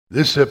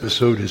This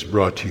episode is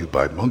brought to you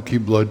by Monkey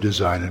Blood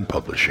Design and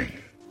Publishing.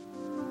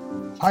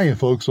 Hiya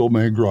folks, Old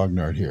Man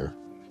Grognard here.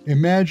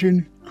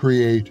 Imagine,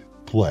 create,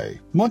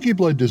 play. Monkey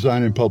Blood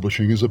Design and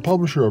Publishing is a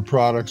publisher of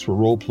products for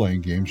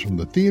role-playing games from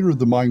the theater of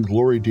the mind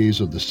glory days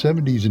of the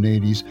 70s and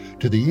 80s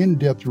to the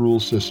in-depth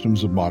rule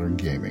systems of modern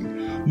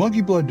gaming.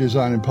 Monkey Blood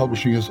Design and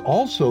Publishing is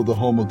also the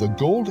home of the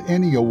Gold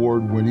Emmy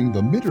Award-winning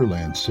The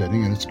Midderland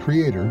setting and its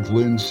creator,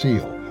 Glenn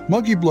Seal.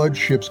 Monkey Blood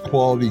ships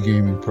quality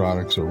gaming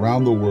products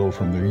around the world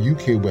from their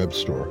UK web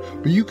store,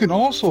 but you can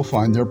also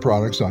find their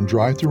products on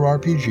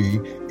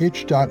DriveThruRPG,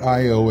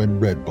 itch.io,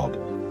 and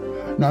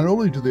Redbubble. Not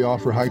only do they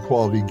offer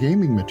high-quality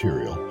gaming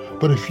material,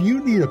 but if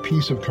you need a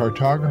piece of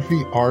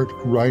cartography, art,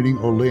 writing,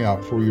 or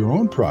layout for your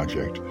own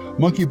project,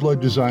 Monkey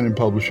Blood Design and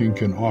Publishing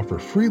can offer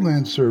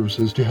freelance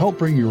services to help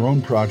bring your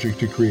own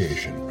project to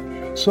creation.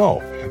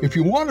 So, if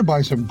you want to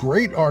buy some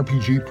great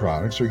RPG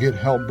products or get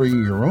help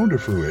bringing your own to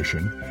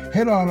fruition,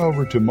 head on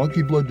over to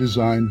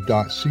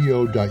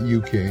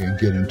monkeyblooddesign.co.uk and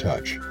get in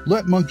touch.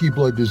 Let Monkey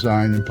Blood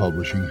Design and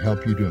Publishing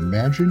help you to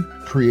imagine,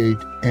 create,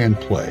 and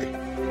play.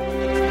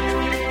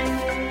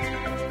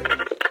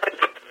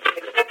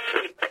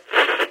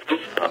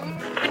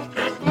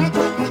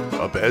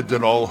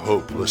 Abandon all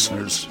hope,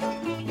 listeners.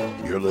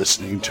 You're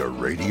listening to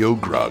Radio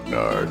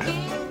Grognard,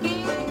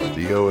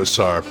 the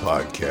OSR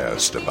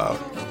podcast about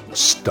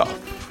stuff,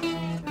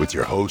 with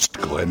your host,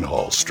 Glenn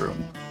Hallstrom.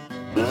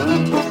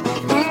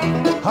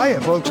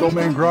 Hiya, folks. Old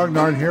Man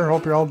Grognard here.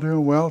 Hope you're all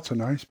doing well. It's a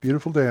nice,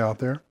 beautiful day out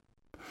there.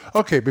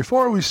 Okay,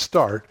 before we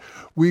start,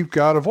 we've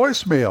got a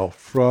voicemail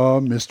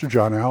from Mr.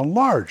 John Allen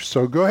Large.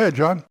 So go ahead,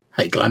 John.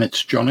 Hey, Glenn,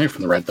 it's John here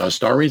from the Red Dice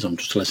Stories. I'm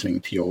just listening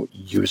to your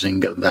Using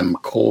Them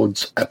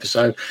Chords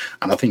episode,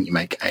 and I think you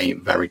make a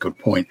very good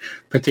point,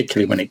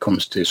 particularly when it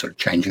comes to sort of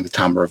changing the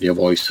timbre of your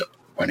voice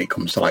when it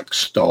comes to like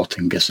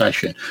starting a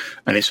session.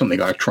 And it's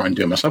something I try and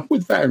do myself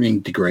with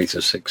varying degrees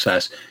of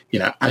success. You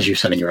know, as you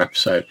said in your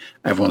episode,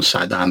 everyone's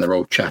sat down, they're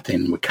all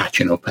chatting, we're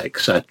catching up,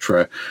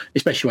 etc.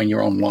 Especially when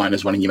you're online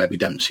as well and you maybe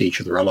don't see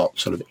each other a lot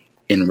sort of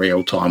in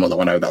real time,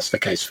 although I know that's the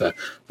case for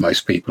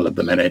most people at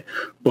the minute.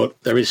 But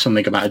there is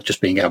something about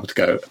just being able to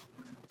go,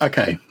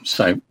 okay,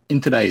 so in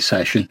today's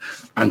session,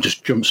 and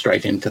just jump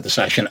straight into the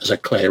session as a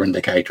clear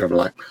indicator of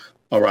like,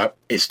 all right,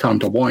 it's time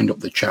to wind up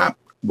the chat.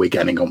 We're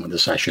getting on with the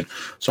session.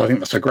 So I think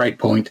that's a great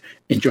point.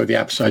 Enjoy the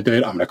episode,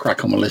 dude. I'm going to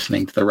crack on with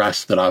listening to the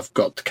rest that I've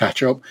got to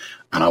catch up,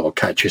 and I will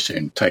catch you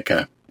soon. Take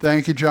care.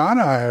 Thank you, John.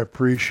 I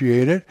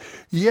appreciate it.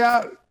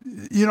 Yeah,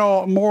 you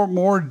know,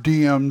 more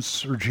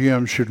DMs or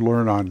GMs should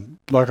learn on,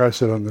 like I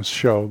said on this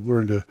show,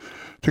 learn to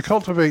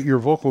cultivate your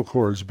vocal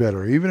cords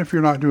better, even if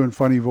you're not doing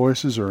funny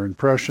voices or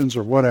impressions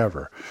or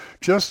whatever.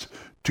 Just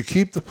to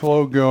keep the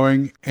flow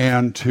going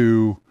and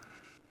to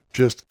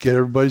just get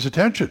everybody's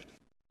attention.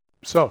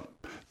 So,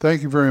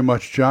 thank you very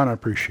much, John. I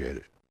appreciate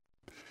it.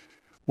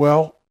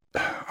 Well,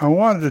 I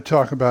wanted to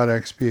talk about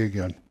XP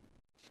again.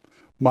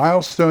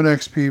 Milestone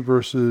XP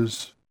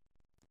versus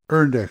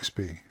earned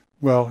XP.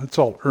 Well, it's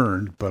all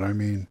earned, but I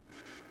mean,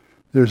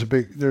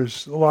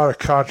 there's a lot of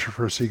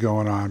controversy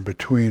going on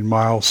between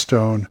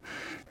milestone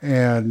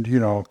and, you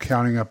know,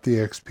 counting up the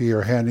XP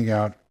or handing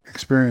out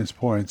experience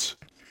points.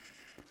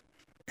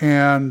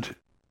 And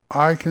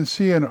I can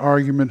see an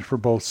argument for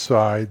both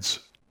sides,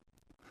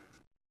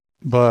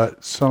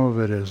 but some of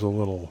it is a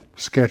little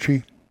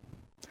sketchy.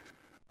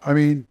 I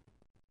mean,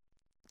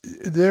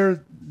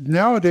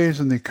 nowadays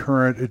in the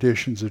current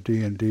editions of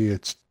D&D,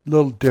 it's a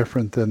little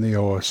different than the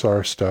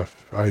OSR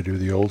stuff. I do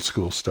the old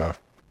school stuff.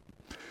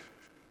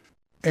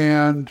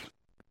 And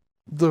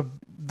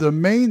the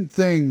main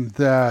thing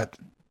that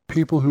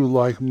people who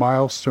like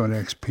Milestone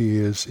XP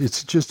is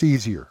it's just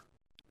easier.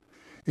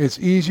 It's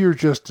easier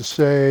just to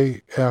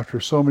say after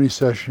so many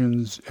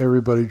sessions,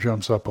 everybody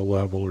jumps up a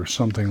level or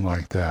something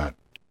like that.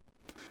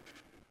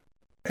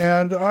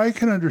 And I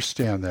can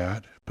understand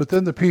that. But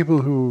then the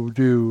people who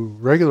do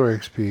regular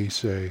XP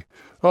say,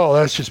 oh,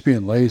 that's just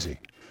being lazy.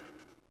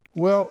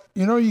 Well,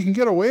 you know, you can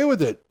get away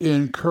with it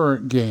in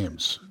current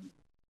games.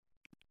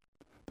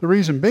 The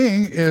reason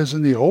being is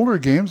in the older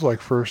games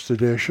like first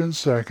edition,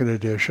 second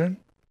edition,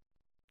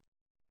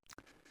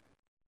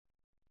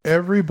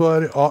 every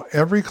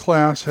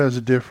class has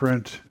a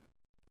different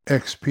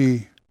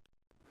XP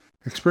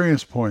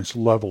experience points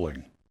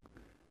leveling,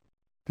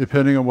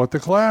 depending on what the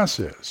class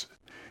is.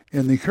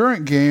 In the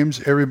current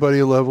games,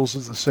 everybody levels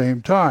at the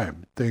same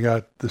time. They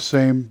got the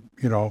same,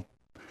 you know,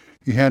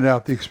 you hand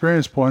out the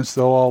experience points,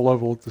 they'll all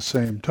level at the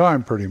same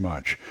time pretty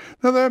much.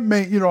 Now that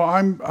may, you know,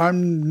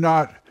 I'm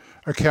not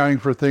accounting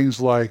for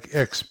things like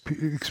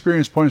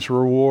experience points or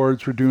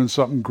rewards for doing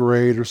something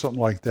great or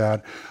something like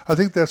that. I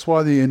think that's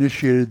why they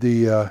initiated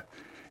the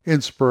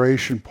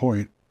inspiration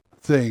point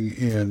thing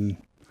in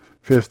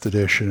 5th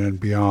edition and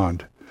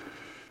beyond.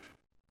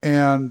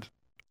 And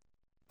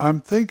I'm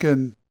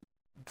thinking,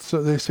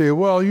 so they say,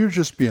 well, you're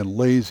just being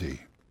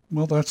lazy.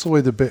 Well, that's the way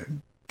the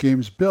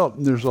game's built.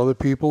 And there's other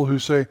people who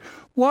say,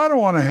 well, I don't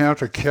want to have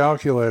to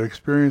calculate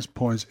experience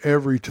points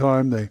every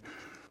time,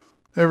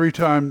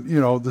 you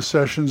know, the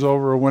session's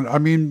over.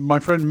 My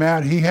friend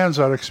Matt, he hands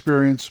out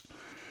experience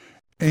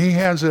And he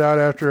hands it out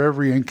after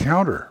every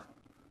encounter.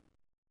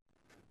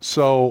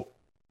 So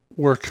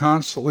we're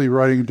constantly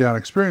writing down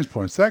experience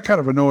points. That kind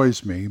of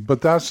annoys me,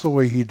 but that's the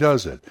way he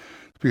does it,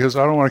 because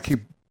I don't want to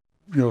keep,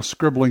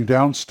 scribbling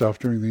down stuff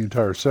during the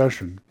entire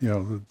session,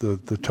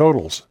 the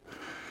totals.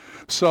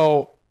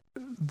 So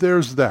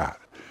there's that.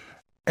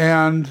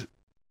 And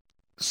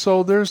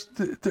so there's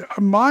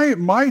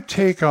my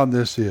take on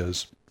this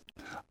is,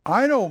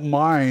 I don't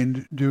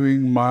mind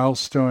doing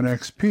Milestone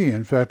XP.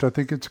 In fact, I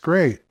think it's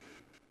great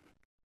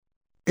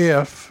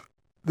if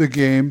the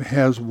game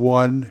has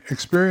one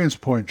experience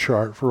point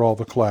chart for all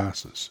the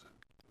classes.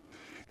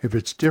 If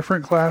it's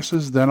different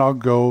classes, then I'll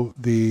go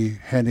the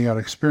handing out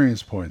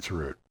experience points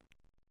route.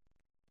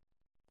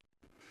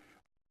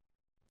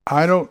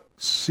 I don't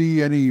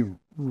see any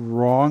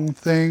wrong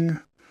thing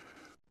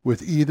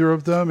with either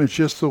of them. It's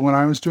just that when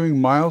I was doing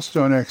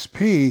Milestone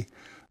XP,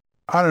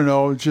 I don't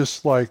know,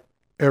 just like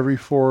every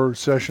 4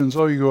 sessions,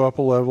 you go up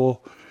a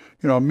level.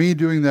 Me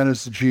doing that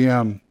as the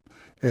GM,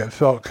 it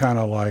felt kind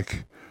of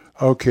like,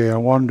 okay, I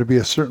want them to be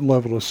a certain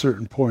level at a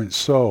certain point.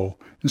 So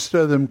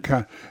instead of them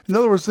in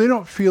other words, they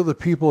don't feel that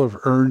people have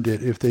earned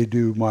it if they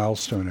do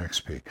Milestone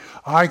XP.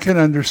 I can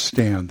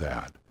understand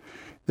that.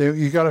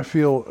 You got to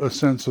feel a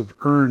sense of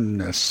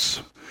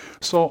earnedness.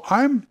 So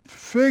I'm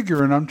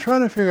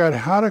trying to figure out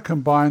how to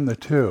combine the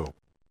two.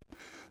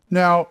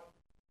 Now,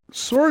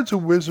 Swords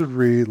of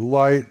Wizardry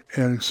Light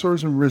and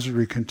Swords of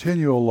Wizardry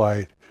Continual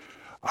Light,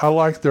 I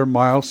like their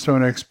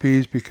Milestone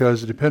XPs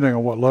because depending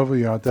on what level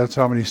you're at, that's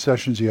how many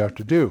sessions you have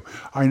to do.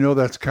 I know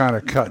that's kind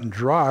of cut and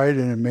dried,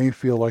 and it may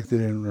feel like they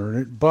didn't earn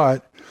it,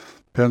 but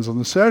depends on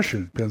the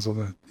session, depends on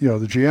the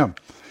GM.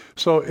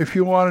 So if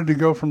you wanted to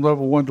go from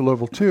level 1 to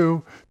level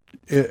 2,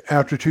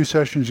 after 2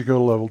 sessions, you go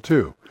to level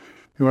 2.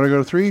 You want to go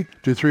to 3?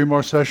 Do 3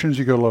 more sessions,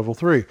 you go to level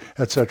 3,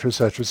 etc.,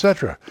 etc.,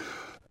 etc.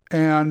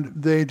 And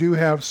they do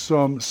have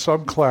some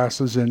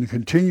subclasses in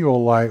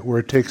Continual Light where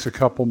it takes a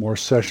couple more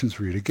sessions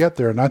for you to get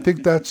there. And I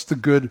think that's a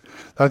good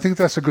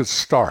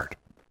start.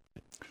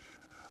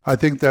 I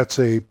think that's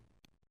a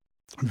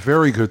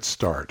very good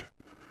start.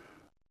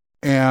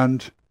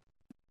 And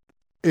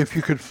if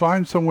you could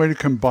find some way to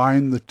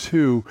combine the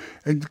two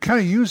and kind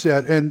of use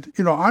that, and,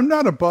 I'm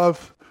not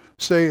above,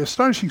 say,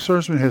 Astonishing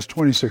Swordsman has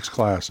 26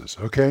 classes,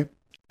 okay?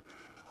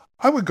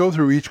 I would go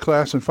through each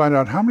class and find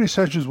out how many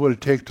sessions would it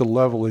take to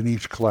level in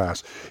each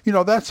class.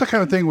 That's the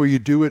kind of thing where you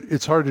do it,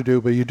 it's hard to do,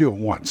 but you do it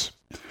once.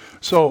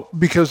 So,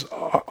 because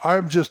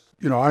I'm just,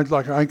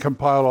 I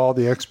compiled all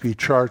the XP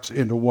charts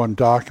into one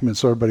document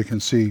so everybody can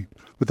see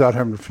without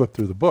having to flip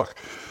through the book.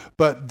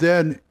 But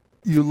then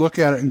you look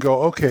at it and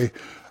go, okay,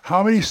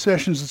 how many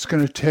sessions it's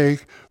going to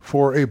take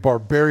for a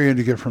barbarian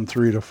to get from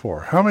 3 to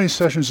 4? How many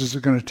sessions is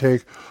it going to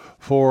take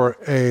for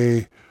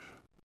a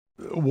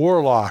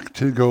warlock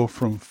to go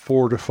from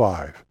 4 to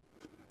 5?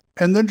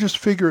 And then just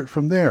figure it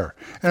from there.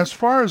 And as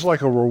far as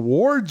like a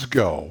rewards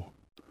go,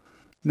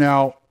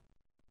 now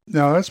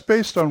that's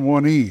based on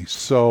 1E.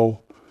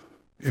 So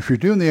if you're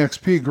doing the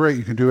XP, great,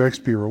 you can do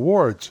XP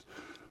rewards.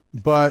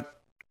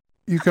 But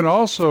you can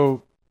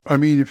also,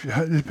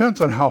 it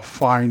depends on how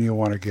fine you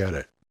want to get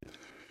it.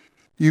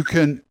 You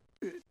can,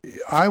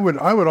 I would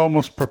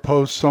almost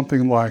propose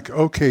something like,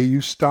 okay,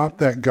 you stop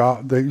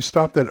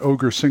that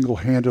ogre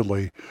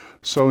single-handedly.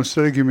 So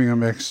instead of giving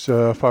him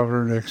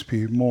 500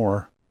 XP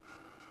more,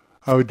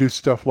 I would do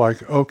stuff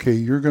like, okay,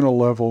 you're going to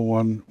level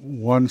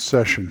one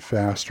session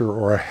faster,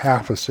 or a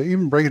half a session,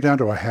 even break it down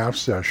to a half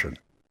session.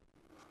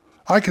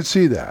 I could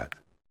see that.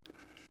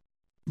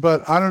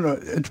 But I don't know,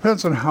 it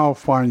depends on how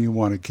fine you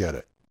want to get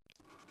it.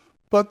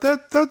 But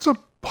that's a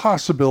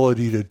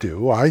possibility to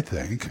do, I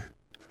think.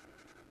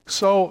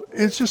 So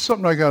it's just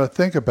something I got to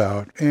think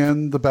about,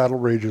 and the battle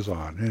rages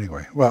on.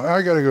 Anyway, well,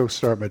 I got to go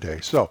start my day.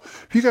 So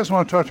if you guys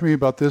want to talk to me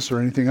about this or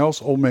anything else,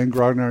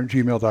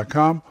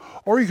 oldmangrognard@gmail.com,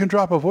 or you can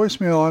drop a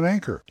voicemail on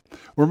Anchor.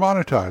 We're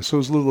monetized, so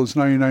as little as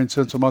 99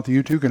 cents a month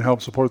you too can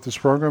help support this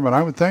program, and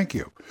I would thank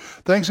you.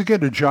 Thanks again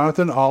to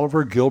Jonathan,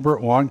 Oliver,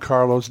 Gilbert, Juan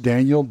Carlos,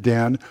 Daniel,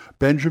 Dan,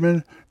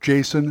 Benjamin,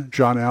 Jason,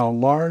 John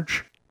Allen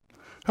Large.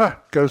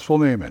 Got his full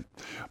name in.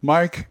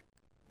 Mike,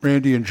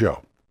 Randy, and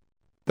Joe.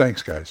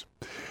 Thanks, guys.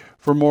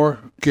 For more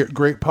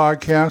great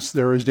podcasts,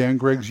 there is Dan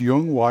Gregg's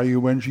Jung,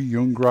 Y-U-N-G,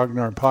 Jung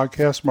Grognard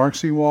podcast, Mark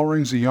C.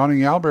 Wallring's The Yawning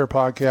Owlbear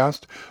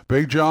podcast,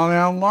 Big John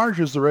Allen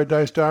Large's The Red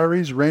Dice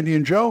Diaries, Randy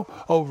and Joe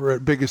over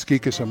at Biggest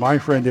Geekus, and my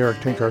friend Eric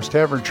Tinkar's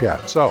Tavern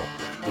Chat. So,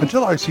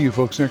 until I see you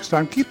folks next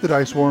time, keep the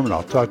dice warm, and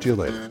I'll talk to you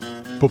later.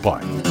 Bye-bye.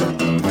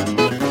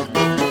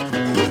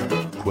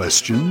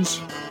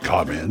 Questions?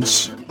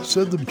 Comments?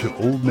 Send them to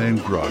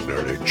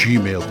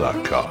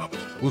oldmangrognard@gmail.com.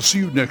 We'll see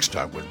you next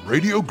time when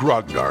Radio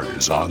Grognard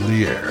is on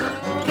the air.